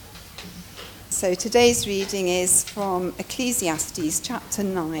So today's reading is from Ecclesiastes chapter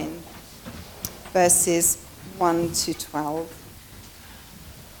 9, verses 1 to 12,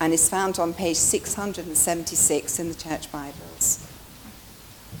 and is found on page 676 in the Church Bibles.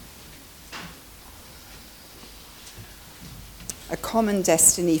 A common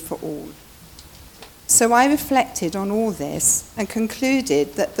destiny for all. So I reflected on all this and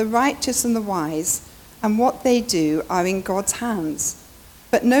concluded that the righteous and the wise and what they do are in God's hands.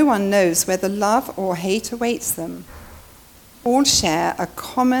 But no one knows whether love or hate awaits them. All share a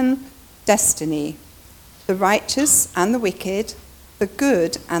common destiny, the righteous and the wicked, the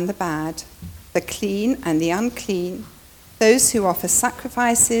good and the bad, the clean and the unclean, those who offer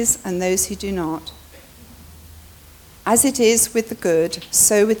sacrifices and those who do not. As it is with the good,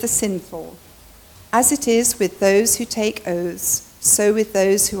 so with the sinful. As it is with those who take oaths, so with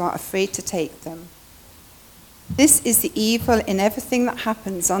those who are afraid to take them. This is the evil in everything that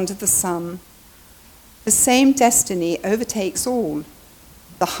happens under the sun. The same destiny overtakes all.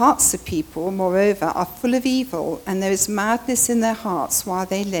 The hearts of people, moreover, are full of evil, and there is madness in their hearts while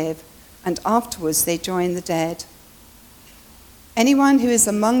they live, and afterwards they join the dead. Anyone who is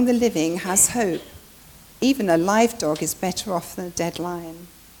among the living has hope. Even a live dog is better off than a dead lion.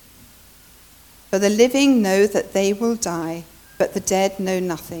 For the living know that they will die, but the dead know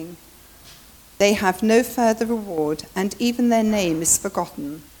nothing. They have no further reward, and even their name is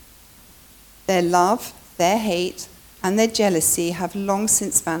forgotten. Their love, their hate, and their jealousy have long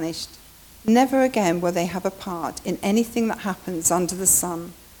since vanished. Never again will they have a part in anything that happens under the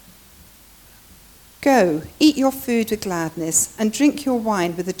sun. Go, eat your food with gladness, and drink your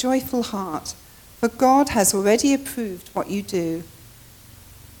wine with a joyful heart, for God has already approved what you do.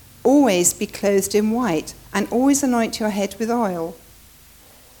 Always be clothed in white, and always anoint your head with oil.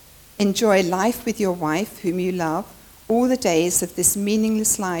 Enjoy life with your wife, whom you love, all the days of this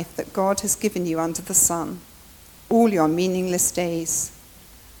meaningless life that God has given you under the sun, all your meaningless days.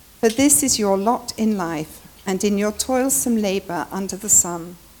 For this is your lot in life, and in your toilsome labor under the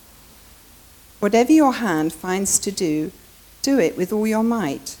sun. Whatever your hand finds to do, do it with all your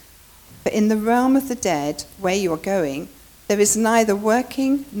might. For in the realm of the dead, where you are going, there is neither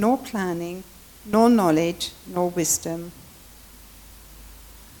working, nor planning, nor knowledge, nor wisdom.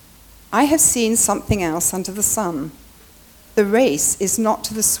 I have seen something else under the sun. The race is not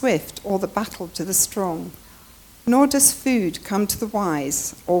to the swift, or the battle to the strong. Nor does food come to the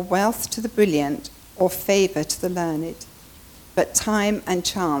wise, or wealth to the brilliant, or favor to the learned. But time and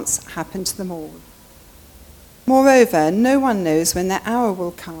chance happen to them all. Moreover, no one knows when their hour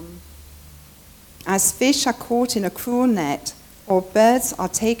will come. As fish are caught in a cruel net, or birds are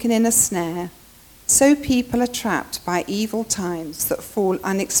taken in a snare, so people are trapped by evil times that fall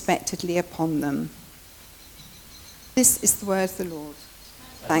unexpectedly upon them. This is the word of the Lord.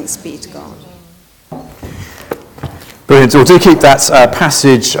 Thanks be to God. Brilliant. Well, do keep that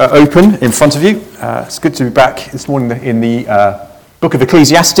passage open in front of you. It's good to be back this morning in the book of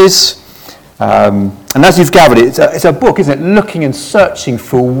Ecclesiastes. And as you've gathered, it's a book, isn't it, looking and searching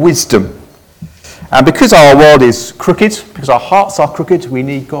for wisdom. And because our world is crooked, because our hearts are crooked, we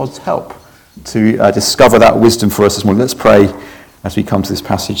need God's help to discover that wisdom for us this morning. Let's pray as we come to this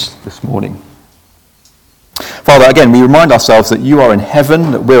passage this morning. Father, again, we remind ourselves that you are in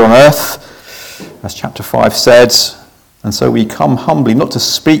heaven, that we're on earth, as chapter 5 said, and so we come humbly, not to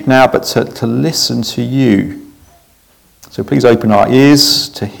speak now, but to listen to you. So please open our ears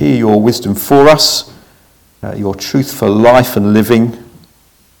to hear your wisdom for us, your truth for life and living,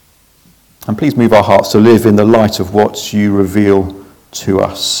 and please move our hearts to live in the light of what you reveal to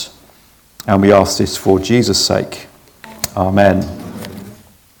us. And we ask this for Jesus' sake. Amen.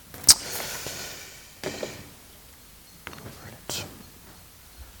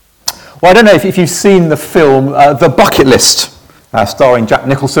 Well, I don't know if you've seen the film The Bucket List, starring Jack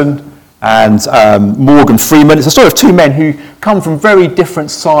Nicholson and Morgan Freeman. It's a story of two men who come from very different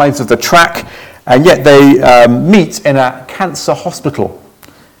sides of the track, and yet they meet in a cancer hospital,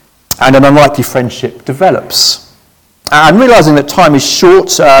 and an unlikely friendship develops. And realising that time is short,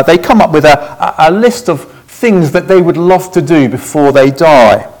 they come up with a list of things that they would love to do before they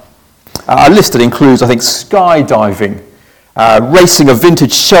die. A list that includes, I think, skydiving, racing a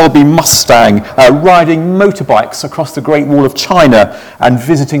vintage Shelby Mustang, riding motorbikes across the Great Wall of China, and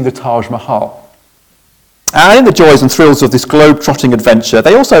visiting the Taj Mahal. And in the joys and thrills of this globe-trotting adventure,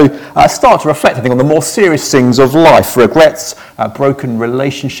 they also start to reflect, I think, on the more serious things of life: regrets, broken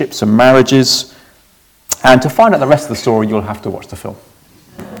relationships and marriages. And to find out the rest of the story, you'll have to watch the film.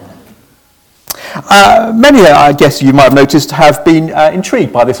 Many, I guess you might have noticed, have been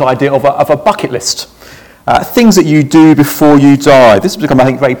intrigued by this idea of a bucket list. Things that you do before you die. This has become, I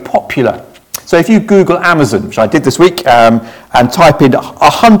think, very popular. So if you Google Amazon, which I did this week, and type in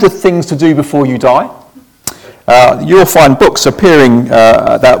 100 things to do before you die, you'll find books appearing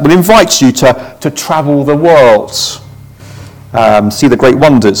that will invite you to travel the world, see the great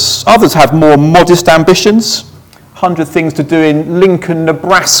wonders. Others have more modest ambitions. 100 things to do in Lincoln,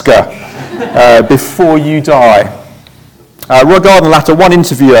 Nebraska before you die. Regarding the latter,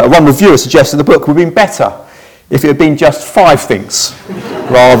 one reviewer suggested the book would have been better if it had been just 5 things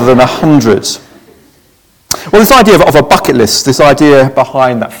rather than 100. Well, this idea of a bucket list, this idea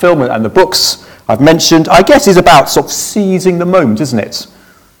behind that film and the books I've mentioned, I guess is about sort of seizing the moment, isn't it?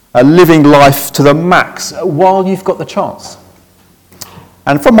 Living life to the max while you've got the chance.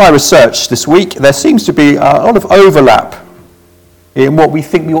 And from my research this week, there seems to be a lot of overlap in what we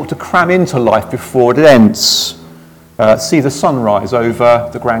think we ought to cram into life before it ends. See the sunrise over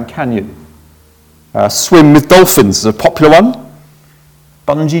the Grand Canyon. Swim with dolphins is a popular one.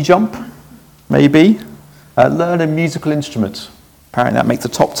 Bungee jump, maybe. Learn a musical instrument. Apparently that makes the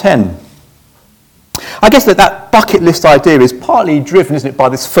top 10. I guess that bucket list idea is partly driven, isn't it, by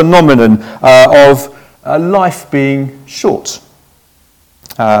this phenomenon of life being short.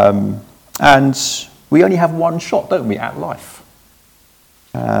 And we only have one shot, don't we, at life.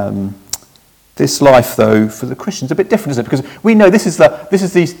 This life, though, for the Christians, is a bit different, isn't it? Because we know this is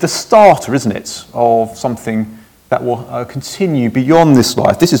the starter, isn't it, of something that will continue beyond this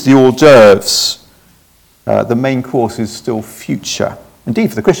life. This is the hors d'oeuvres. The main course is still future. Indeed,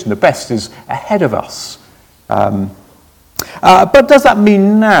 for the Christian, the best is ahead of us. But does that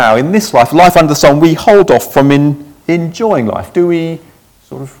mean now, in this life under the sun, we hold off from enjoying life? Do we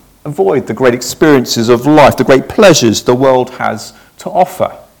sort of avoid the great experiences of life, the great pleasures the world has to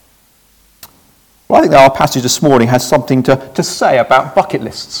offer? Well, I think that our passage this morning has something to say about bucket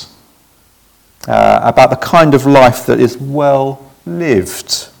lists, about the kind of life that is well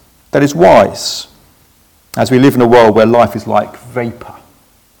lived, that is wise, as we live in a world where life is like vapour,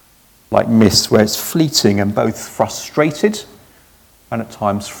 like mist, where it's fleeting and both frustrated and at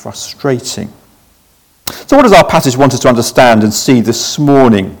times frustrating. So what does our passage want us to understand and see this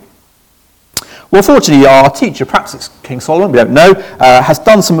morning? Well, fortunately, our teacher, perhaps it's King Solomon, we don't know, has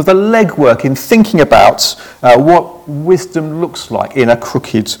done some of the legwork in thinking about what wisdom looks like in a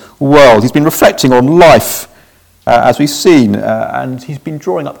crooked world. He's been reflecting on life, as we've seen, and he's been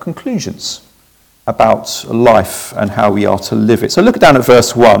drawing up conclusions about life and how we are to live it. So look down at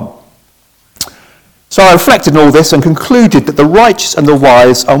verse 1. So I reflected on all this and concluded that the righteous and the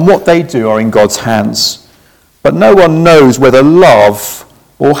wise and what they do are in God's hands. But no one knows whether love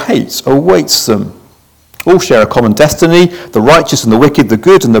or hate awaits them. All share a common destiny, the righteous and the wicked, the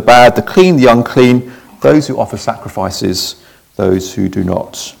good and the bad, the clean, the unclean, those who offer sacrifices, those who do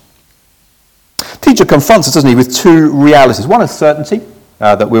not. Teacher confronts us, doesn't he, with 2 realities. One is certainty,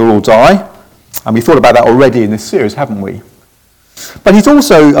 that we'll all die. And we thought about that already in this series, haven't we? But he's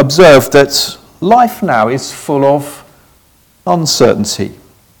also observed that life now is full of uncertainty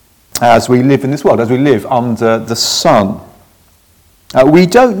as we live in this world, as we live under the sun. We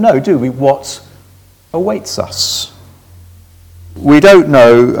don't know, do we, what awaits us? We don't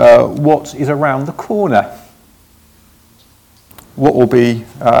know what is around the corner, what will be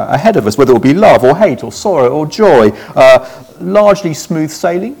ahead of us, whether it will be love or hate or sorrow or joy, largely smooth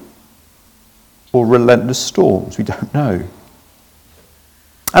sailing or relentless storms. We don't know.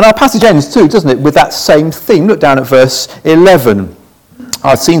 And our passage ends too, doesn't it, with that same theme. Look down at verse 11.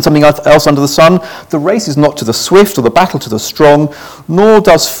 I've seen something else under the sun. The race is not to the swift or the battle to the strong, nor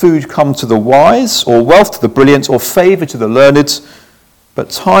does food come to the wise, or wealth to the brilliant, or favour to the learned, but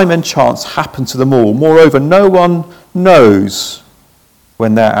time and chance happen to them all. Moreover, no one knows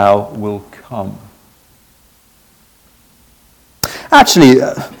when their hour will come. Actually,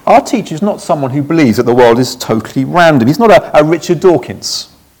 our teacher is not someone who believes that the world is totally random. He's not a Richard Dawkins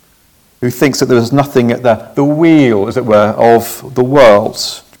who thinks that there is nothing at the wheel, as it were, of the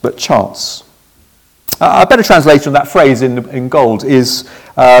world, but chance. A better translation of that phrase in gold is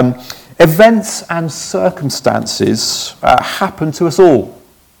events and circumstances happen to us all,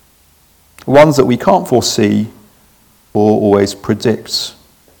 ones that we can't foresee or always predict.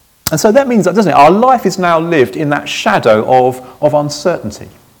 And so that means that, doesn't it, our life is now lived in that shadow of uncertainty.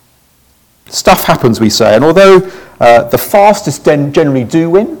 Stuff happens, we say, and although the fastest generally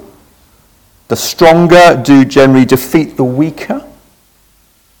do win, the stronger do generally defeat the weaker,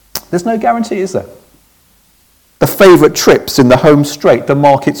 there's no guarantee, is there? The favourite trips in the home straight, the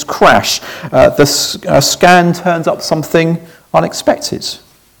markets crash, the scan turns up something unexpected,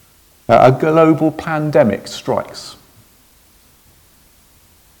 a global pandemic strikes.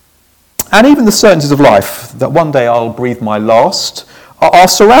 And even the certainties of life, that one day I'll breathe my last, are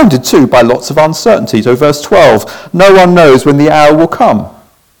surrounded too by lots of uncertainty. So verse 12, no one knows when the hour will come.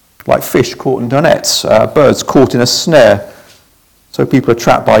 Like fish caught in nets, birds caught in a snare. So people are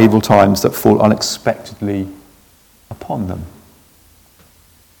trapped by evil times that fall unexpectedly upon them.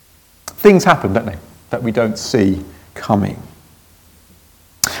 Things happen, don't they, that we don't see coming.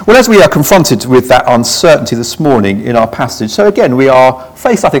 Well, as we are confronted with that uncertainty this morning in our passage, so again we are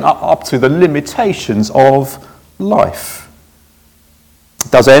faced, I think, up to the limitations of life.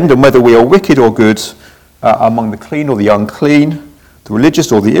 It does end, and whether we are wicked or good, among the clean or the unclean, the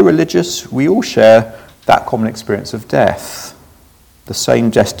religious or the irreligious, we all share that common experience of death. The same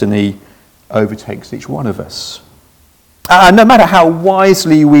destiny overtakes each one of us. And no matter how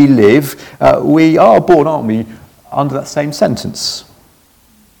wisely we live, we are born, aren't we, under that same sentence.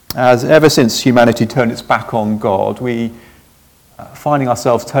 As ever since humanity turned its back on God, we finding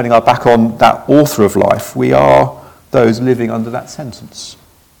ourselves turning our back on that author of life, we are those living under that sentence.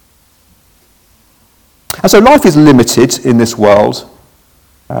 And so life is limited in this world,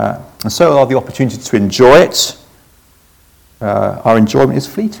 and so are the opportunities to enjoy it. Our enjoyment is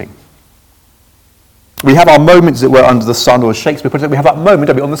fleeting. We have our moments that we're under the sun, or as Shakespeare put it, we have that moment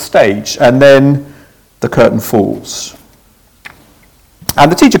on the stage, and then the curtain falls. And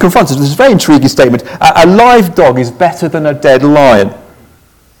the teacher confronts us with this very intriguing statement: a live dog is better than a dead lion.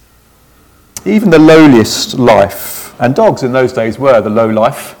 Even the lowliest life, and dogs in those days were the low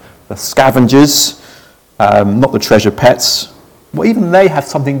life, the scavengers, not the treasure pets. Well, even they have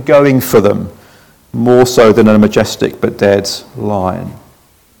something going for them, more so than a majestic but dead lion.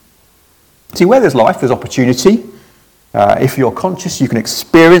 See, where there's life, there's opportunity. If you're conscious, you can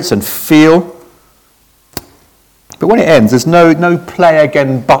experience and feel. But when it ends, there's no play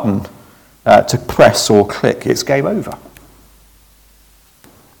again button to press or click. It's game over.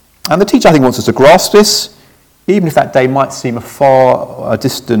 And the teacher, I think, wants us to grasp this, even if that day might seem a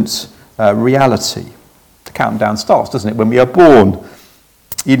distant reality. The countdown starts, doesn't it, when we are born,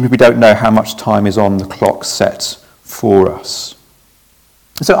 even if we don't know how much time is on the clock set for us.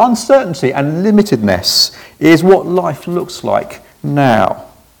 So uncertainty and limitedness is what life looks like now.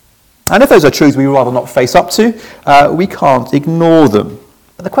 And if those are truths we would rather not face up to, we can't ignore them.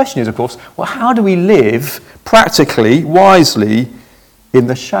 But the question is, of course, well, how do we live practically, wisely, in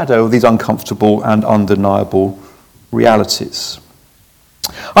the shadow of these uncomfortable and undeniable realities?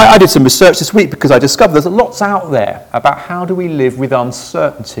 I did some research this week because I discovered there's lots out there about how do we live with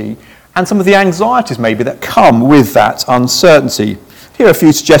uncertainty and some of the anxieties maybe that come with that uncertainty. Here are a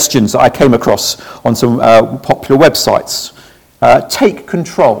few suggestions that I came across on some popular websites. Take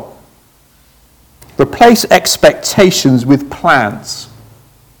control. Replace expectations with plans.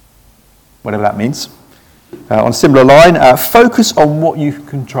 Whatever that means. On a similar line, focus on what you can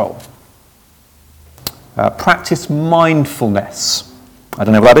control. Practice mindfulness. I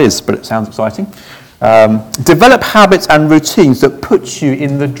don't know what that is, but it sounds exciting. Develop habits and routines that put you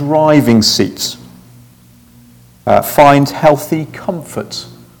in the driving seat. Find healthy comfort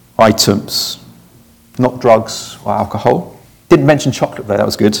items, not drugs or alcohol. Didn't mention chocolate there, that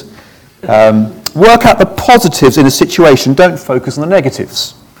was good. Work out the positives in a situation, don't focus on the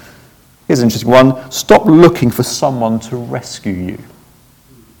negatives. Here's an interesting one: stop looking for someone to rescue you.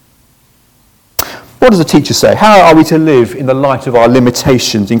 What does the teacher say? How are we to live in the light of our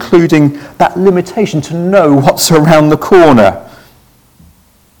limitations, including that limitation to know what's around the corner?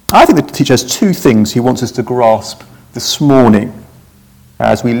 I think the teacher has two things he wants us to grasp this morning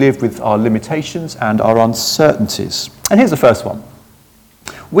as we live with our limitations and our uncertainties. And here's the first one.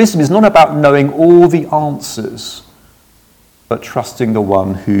 Wisdom is not about knowing all the answers, but trusting the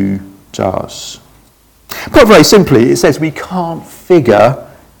one who does. Put very simply, it says we can't figure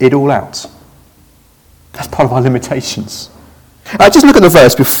it all out. That's part of our limitations. Just look at the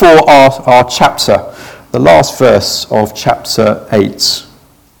verse before our chapter, the last verse of chapter 8.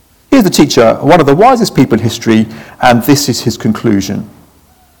 Here's the teacher, one of the wisest people in history, and this is his conclusion.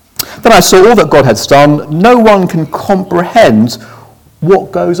 Then I saw all that God had done. No one can comprehend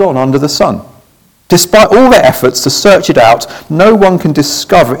what goes on under the sun. Despite all their efforts to search it out, no one can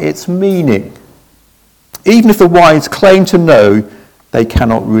discover its meaning. Even if the wise claim to know, they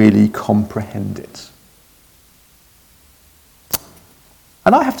cannot really comprehend it.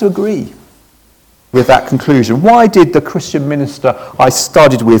 And I have to agree with that conclusion. Why did the Christian minister I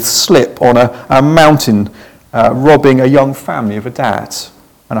studied with slip on a mountain robbing a young family of a dad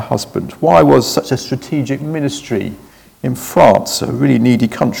and a husband? Why was such a strategic ministry in France, a really needy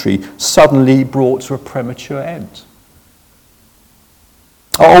country, suddenly brought to a premature end?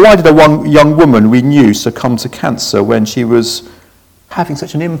 Or why did a young woman we knew succumb to cancer when she was having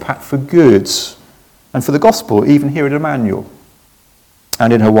such an impact for good and for the gospel, even here at Emmanuel?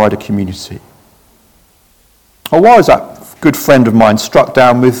 and in her wider community. Or why was that good friend of mine struck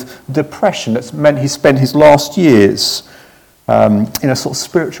down with depression that's meant he spent his last years in a sort of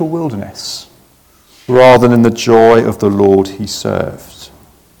spiritual wilderness rather than in the joy of the Lord he served?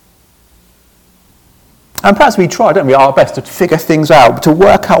 And perhaps we try, don't we, our best to figure things out, to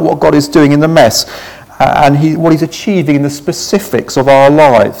work out what God is doing in the mess and what he's achieving in the specifics of our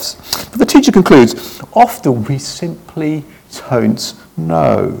lives. But the teacher concludes, often we simply don't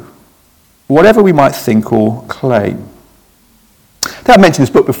know, whatever we might think or claim. I think I mentioned this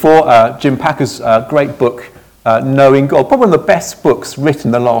book before, Jim Packer's great book, Knowing God. Probably one of the best books written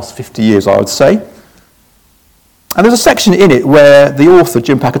in the last 50 years, I would say. And there's a section in it where the author,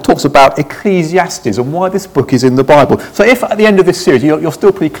 Jim Packer, talks about Ecclesiastes and why this book is in the Bible. So if at the end of this series you're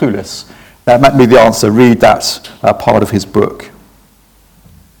still pretty clueless, that might be the answer. Read that part of his book.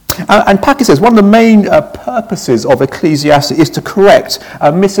 And Packer says one of the main purposes of Ecclesiastes is to correct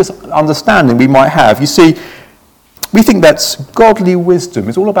a misunderstanding we might have. You see, we think that godly wisdom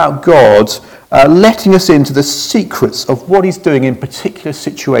is all about God letting us into the secrets of what he's doing in particular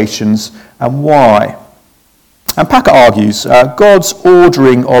situations and why. And Packer argues God's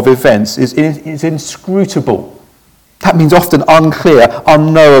ordering of events is inscrutable. That means often unclear,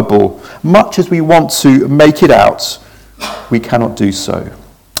 unknowable. Much as we want to make it out, we cannot do so.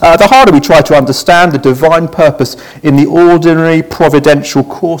 The harder we try to understand the divine purpose in the ordinary providential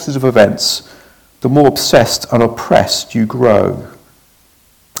courses of events, the more obsessed and oppressed you grow,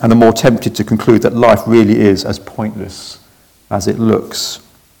 and the more tempted to conclude that life really is as pointless as it looks.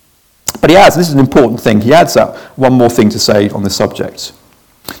 But he adds, this is an important thing, he adds one more thing to say on this subject.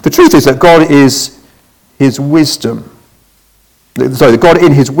 The truth is that God is his wisdom. God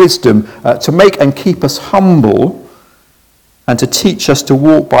in his wisdom to make and keep us humble and to teach us to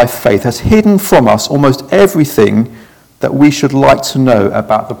walk by faith has hidden from us almost everything that we should like to know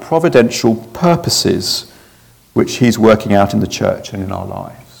about the providential purposes which he's working out in the church and in our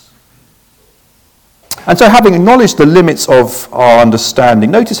lives. And so having acknowledged the limits of our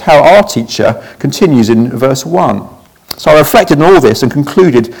understanding, notice how our teacher continues in verse 1. So I reflected on all this and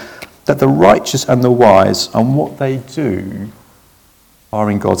concluded that the righteous and the wise and what they do are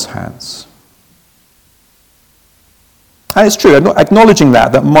in God's hands. And it's true, acknowledging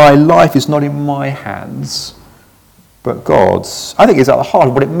that my life is not in my hands, but God's, I think is at the heart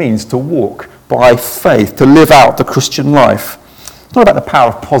of what it means to walk by faith, to live out the Christian life. It's not about the power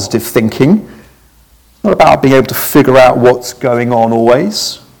of positive thinking. It's not about being able to figure out what's going on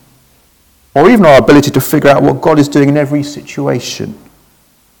always, or even our ability to figure out what God is doing in every situation.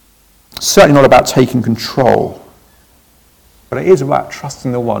 It's certainly not about taking control, but it is about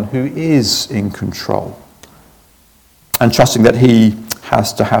trusting the one who is in control and trusting that he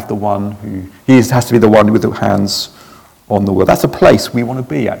has to have has to be the one with the hands on the wheel. That's a place we want to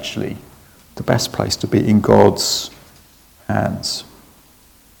be, actually. The best place to be, in God's hands.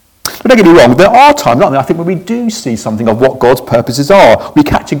 But don't get me wrong, there are times, aren't there, I think, when we do see something of what God's purposes are. We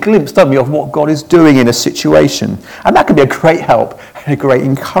catch a glimpse, don't we, of what God is doing in a situation. And that can be a great help and a great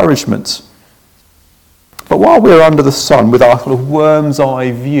encouragement. But while we're under the sun with our sort of worm's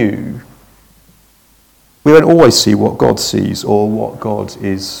eye view, we don't always see what God sees or what God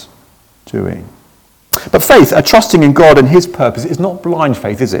is doing. But faith, trusting in God and his purpose, is not blind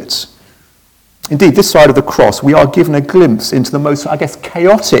faith, is it? Indeed, this side of the cross, we are given a glimpse into the most,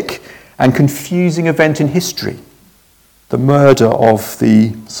 chaotic and confusing event in history, the murder of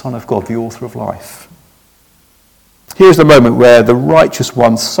the Son of God, the author of life. Here's the moment where the righteous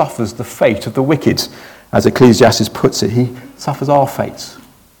one suffers the fate of the wicked, as Ecclesiastes puts it. He suffers our fate.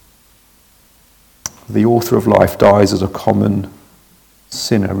 The author of life dies as a common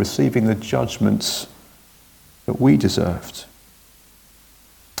sinner, receiving the judgment that we deserved.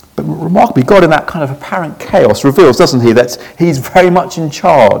 But remarkably, God in that kind of apparent chaos reveals, doesn't he, that he's very much in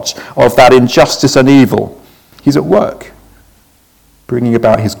charge of that injustice and evil. He's at work, bringing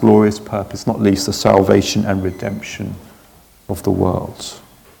about his glorious purpose, not least the salvation and redemption of the world.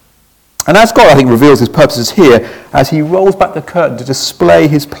 And as God, I think, reveals his purposes here, as he rolls back the curtain to display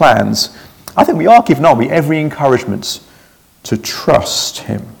his plans, I think we are given, aren't we, every encouragement to trust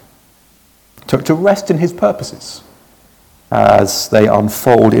him, to rest in his purposes as they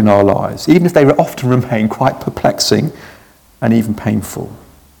unfold in our lives, even if they often remain quite perplexing and even painful.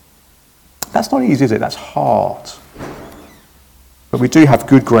 That's not easy, is it? That's hard. But we do have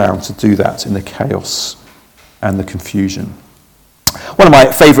good ground to do that in the chaos and the confusion. One of my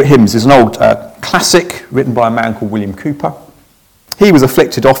favourite hymns is an old classic written by a man called William Cowper. He was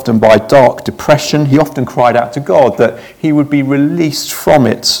afflicted often by dark depression. He often cried out to God that he would be released from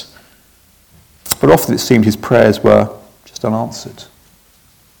it. But often it seemed his prayers were just unanswered.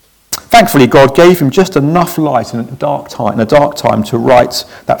 thankfully, God gave him just enough light in a dark time to write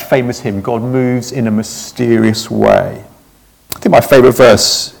that famous hymn, God Moves in a Mysterious Way. I think my favourite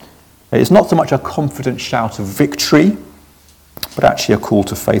verse is not so much a confident shout of victory, but actually a call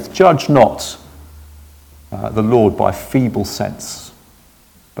to faith. Judge not the Lord by feeble sense,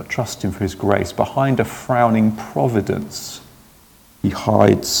 but trust him for his grace. Behind a frowning providence, he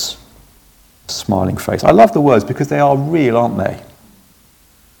hides a smiling face. I love the words because they are real, aren't they?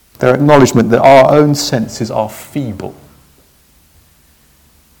 Their acknowledgement that our own senses are feeble.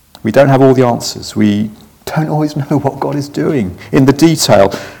 We don't have all the answers. We don't always know what God is doing in the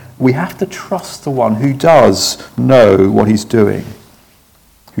detail. We have to trust the one who does know what he's doing,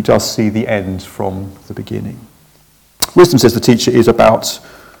 who does see the end from the beginning. Wisdom, says the teacher, is about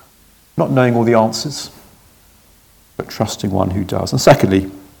not knowing all the answers, but trusting one who does. And secondly,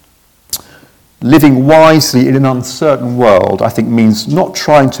 living wisely in an uncertain world, I think, means not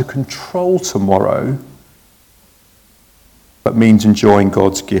trying to control tomorrow, but means enjoying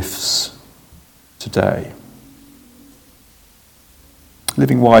God's gifts today.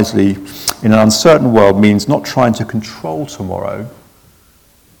 Living wisely in an uncertain world means not trying to control tomorrow,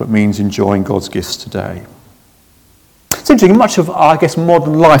 but means enjoying God's gifts today. It's interesting, much of, I guess,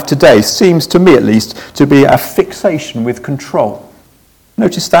 modern life today seems, to me at least, to be a fixation with control.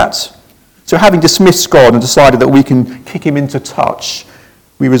 Notice that? So having dismissed God and decided that we can kick him into touch,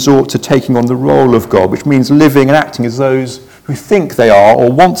 we resort to taking on the role of God, which means living and acting as those who think they are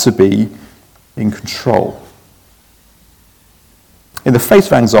or want to be in control. In the face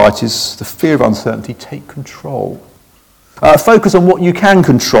of anxieties, the fear of uncertainty, take control. Focus on what you can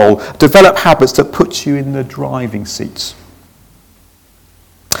control. Develop habits that put you in the driving seat.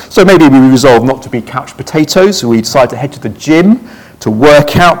 So maybe we resolve not to be couch potatoes. We decide to head to the gym, to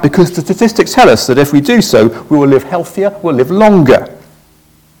work out, because the statistics tell us that if we do so, we will live healthier, we'll live longer.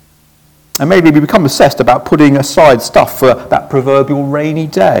 And maybe we become obsessed about putting aside stuff for that proverbial rainy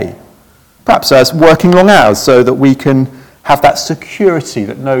day. Perhaps as working long hours so that we can have that security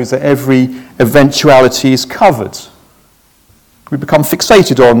that knows that every eventuality is covered. We become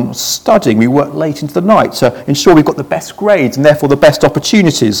fixated on studying. We work late into the night to ensure we've got the best grades and therefore the best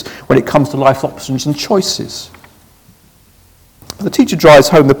opportunities when it comes to life's options and choices. But the teacher drives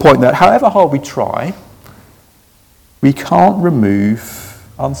home the point that however hard we try, we can't remove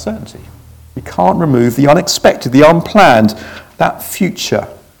uncertainty. We can't remove the unexpected, the unplanned. That future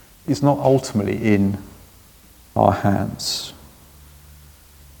is not ultimately in our hands.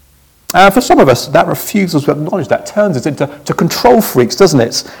 For some of us, that refusal to acknowledge that turns us into control freaks, doesn't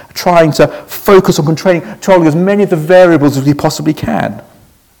it? Trying to focus on controlling as many of the variables as we possibly can.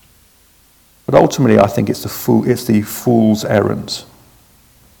 But ultimately, I think it's the fool's errand.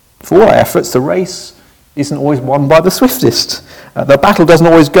 For all our efforts, the race isn't always won by the swiftest. The battle doesn't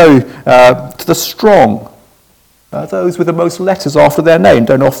always go to the strong. Those with the most letters after their name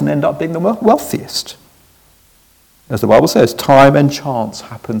don't often end up being the wealthiest. As the Bible says, time and chance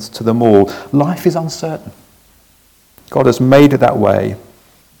happens to them all. Life is uncertain. God has made it that way.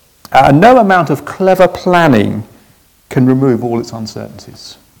 And no amount of clever planning can remove all its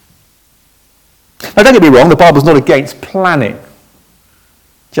uncertainties. Now, don't get me wrong, the Bible's not against planning.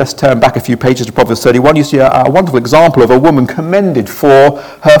 Just turn back a few pages to Proverbs 31. You see a wonderful example of a woman commended for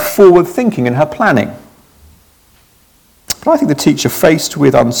her forward thinking and her planning. But I think the teacher, faced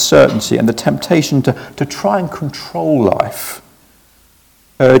with uncertainty and the temptation to try and control life,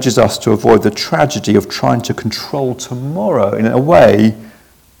 urges us to avoid the tragedy of trying to control tomorrow in a way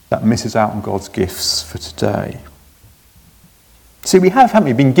that misses out on God's gifts for today. See, we have, haven't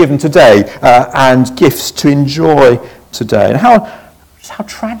we, been given today and gifts to enjoy today. And how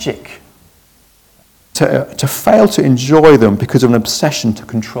tragic to fail to enjoy them because of an obsession to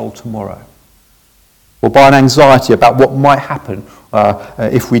control tomorrow, or by an anxiety about what might happen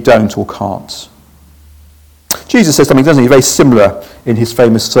if we don't or can't. Jesus says something, doesn't he, very similar in his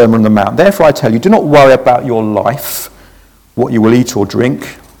famous Sermon on the Mount. Therefore I tell you, do not worry about your life, what you will eat or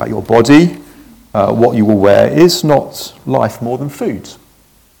drink, about your body, what you will wear. Is not life more than food,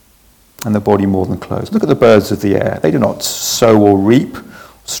 and the body more than clothes? Look at the birds of the air. They do not sow or reap,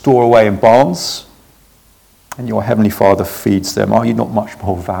 store away in barns, and your heavenly Father feeds them. Are you not much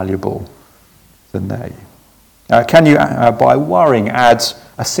more valuable than they? Can you, by worrying, add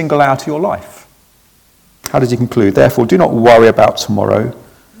a single hour to your life? How does he conclude? Therefore, do not worry about tomorrow,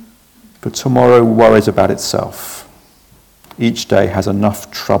 for tomorrow worries about itself. Each day has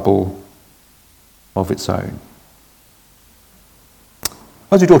enough trouble of its own.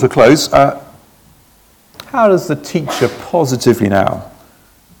 As we draw to a close, how does the teacher positively now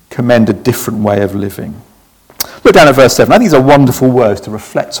commend a different way of living? Look down at verse 7. I think these are wonderful words to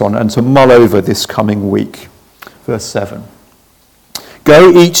reflect on and to mull over this coming week. Verse 7.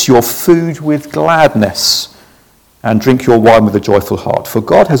 Go eat your food with gladness and drink your wine with a joyful heart, for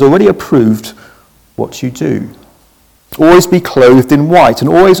God has already approved what you do. Always be clothed in white and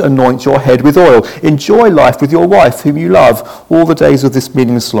always anoint your head with oil. Enjoy life with your wife, whom you love, all the days of this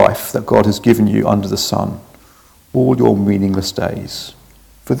meaningless life that God has given you under the sun, all your meaningless days.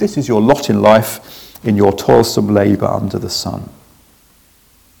 For this is your lot in life, in your toilsome labour under the sun.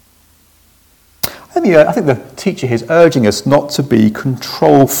 I think the teacher here is urging us not to be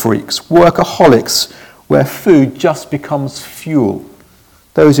control freaks, workaholics, where food just becomes fuel.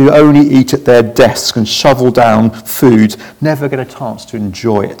 Those who only eat at their desk and shovel down food never get a chance to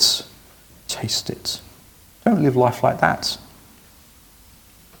enjoy it, taste it. Don't live life like that.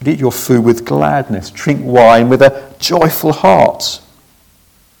 But eat your food with gladness, drink wine with a joyful heart.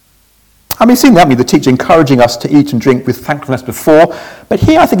 We've seen that, the teacher encouraging us to eat and drink with thankfulness before, but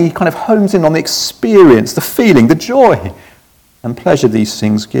here I think he kind of hones in on the experience, the feeling, the joy and pleasure these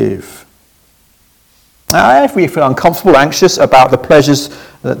things give. If we feel uncomfortable, anxious about the pleasures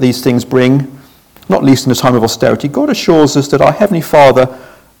that these things bring, not least in a time of austerity, God assures us that our Heavenly Father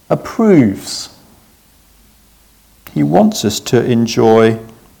approves. He wants us to enjoy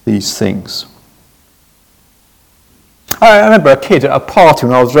these things. I remember a kid at a party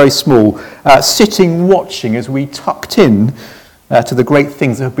when I was very small, sitting watching as we tucked in to the great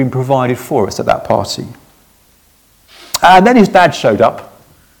things that have been provided for us at that party. And then his dad showed up.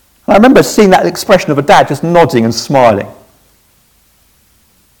 And I remember seeing that expression of a dad just nodding and smiling.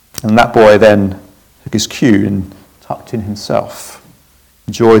 And that boy then took his cue and tucked in himself,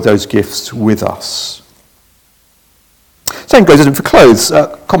 enjoyed those gifts with us. Same goes for clothes.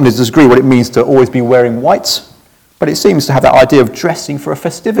 Commentators disagree what it means to always be wearing white. But it seems to have that idea of dressing for a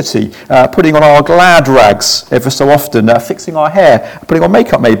festivity, putting on our glad rags ever so often, fixing our hair, putting on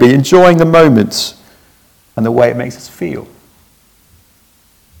makeup maybe, enjoying the moment and the way it makes us feel.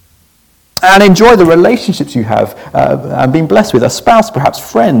 And enjoy the relationships you have and being blessed with, a spouse perhaps,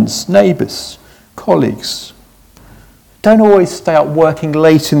 friends, neighbours, colleagues. Don't always stay up working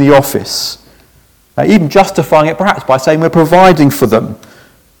late in the office, even justifying it perhaps by saying we're providing for them,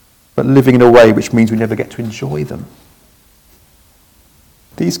 but living in a way which means we never get to enjoy them.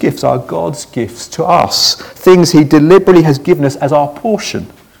 These gifts are God's gifts to us, things he deliberately has given us as our portion.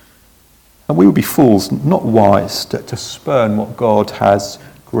 And we would be fools, not wise, to spurn what God has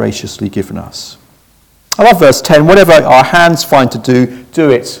graciously given us. I love verse 10, whatever our hands find to do, do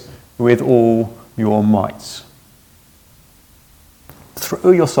it with all your might.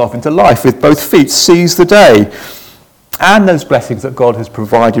 Throw yourself into life with both feet, seize the day, and those blessings that God has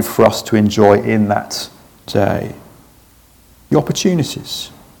provided for us to enjoy in that day. The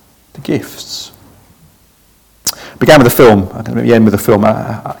opportunities, the gifts. Began with a film, I'm going to end with a film.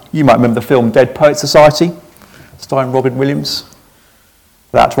 You might remember the film Dead Poets Society, starring Robin Williams.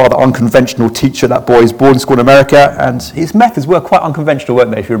 That rather unconventional teacher, that boy is boarding school in America, and his methods were quite unconventional,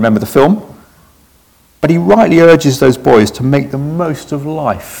 weren't they, if you remember the film? But he rightly urges those boys to make the most of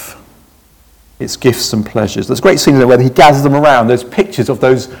life, its gifts and pleasures. There's a great scene there where he gathers them around, those pictures of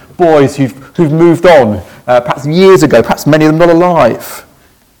those boys who've moved on, perhaps years ago, perhaps many of them not alive.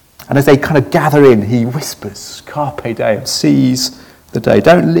 And as they kind of gather in, he whispers, Carpe diem, seize the day.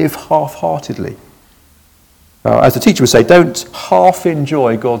 Don't live half-heartedly. As the teacher would say, don't half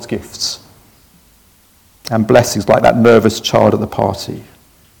enjoy God's gifts and blessings like that nervous child at the party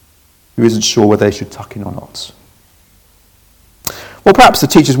who isn't sure whether they should tuck in or not. Well, perhaps the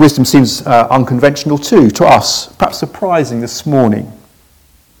teacher's wisdom seems unconventional too, to us, perhaps surprising this morning.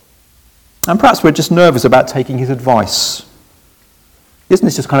 And perhaps we're just nervous about taking his advice. Isn't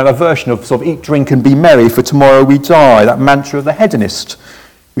this just kind of a version of sort of eat, drink and be merry, for tomorrow we die, that mantra of the hedonist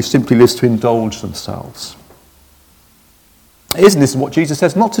who simply lives to indulge themselves? Isn't this what Jesus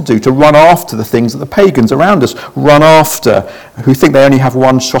says not to do, to run after the things that the pagans around us run after, who think they only have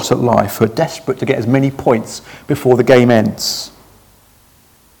one shot at life, who are desperate to get as many points before the game ends?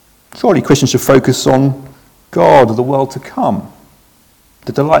 Surely Christians should focus on God or the world to come,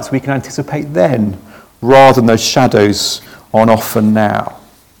 the delights we can anticipate then, rather than those shadows on offer now.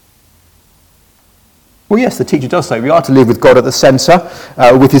 Well, yes, the teacher does say we are to live with God at the centre,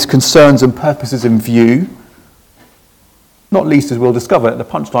 with his concerns and purposes in view. Not least, as we'll discover at the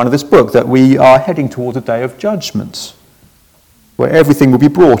punchline of this book, that we are heading towards a day of judgment, where everything will be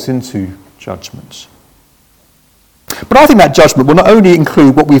brought into judgment. But I think that judgment will not only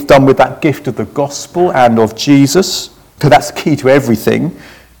include what we've done with that gift of the gospel and of Jesus, because that's key to everything,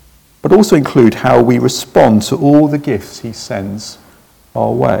 but also include how we respond to all the gifts he sends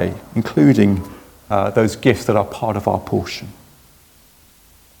our way, including those gifts that are part of our portion.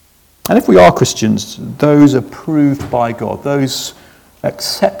 And if we are Christians, those approved by God, those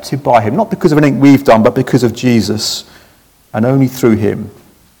accepted by him, not because of anything we've done, but because of Jesus and only through him.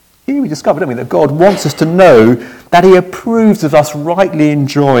 Here we discover, don't we, that God wants us to know that he approves of us rightly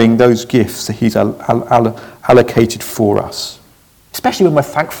enjoying those gifts that he's allocated for us. Especially when we're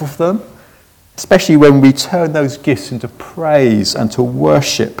thankful for them, especially when we turn those gifts into praise and to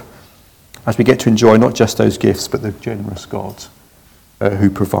worship as we get to enjoy not just those gifts, but the generous God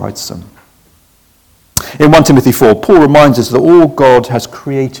who provides them. In 1 Timothy 4, Paul reminds us that all God has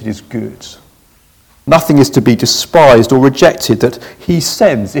created is good. Nothing is to be despised or rejected that he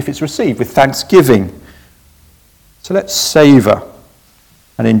sends if it's received with thanksgiving. So let's savour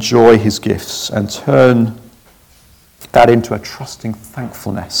and enjoy his gifts and turn that into a trusting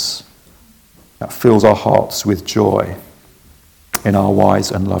thankfulness that fills our hearts with joy in our wise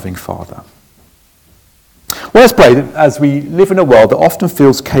and loving Father. Well, let's pray that as we live in a world that often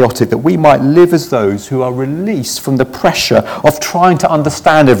feels chaotic, that we might live as those who are released from the pressure of trying to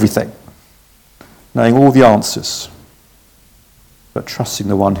understand everything, knowing all the answers, but trusting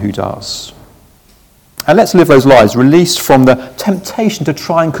the one who does. And let's live those lives released from the temptation to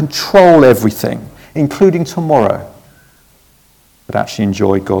try and control everything, including tomorrow, but actually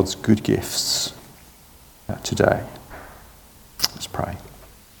enjoy God's good gifts today. Let's pray.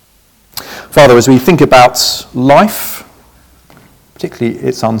 Father, as we think about life, particularly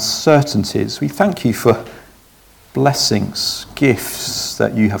its uncertainties, we thank you for blessings, gifts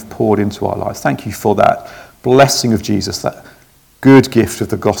that you have poured into our lives. Thank you for that blessing of Jesus, that good gift of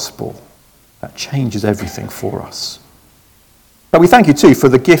the gospel that changes everything for us. But we thank you too for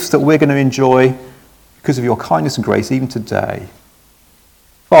the gifts that we're going to enjoy because of your kindness and grace even today.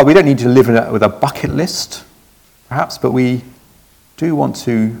 Father, we don't need to live with a bucket list, perhaps, but we do want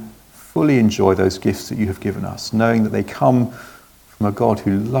to fully enjoy those gifts that you have given us, knowing that they come from a God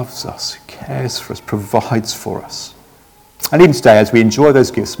who loves us, cares for us, provides for us. And even today, as we enjoy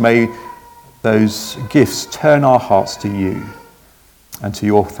those gifts, may those gifts turn our hearts to you and to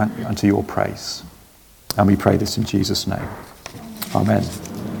your praise. And we pray this in Jesus' name. Amen.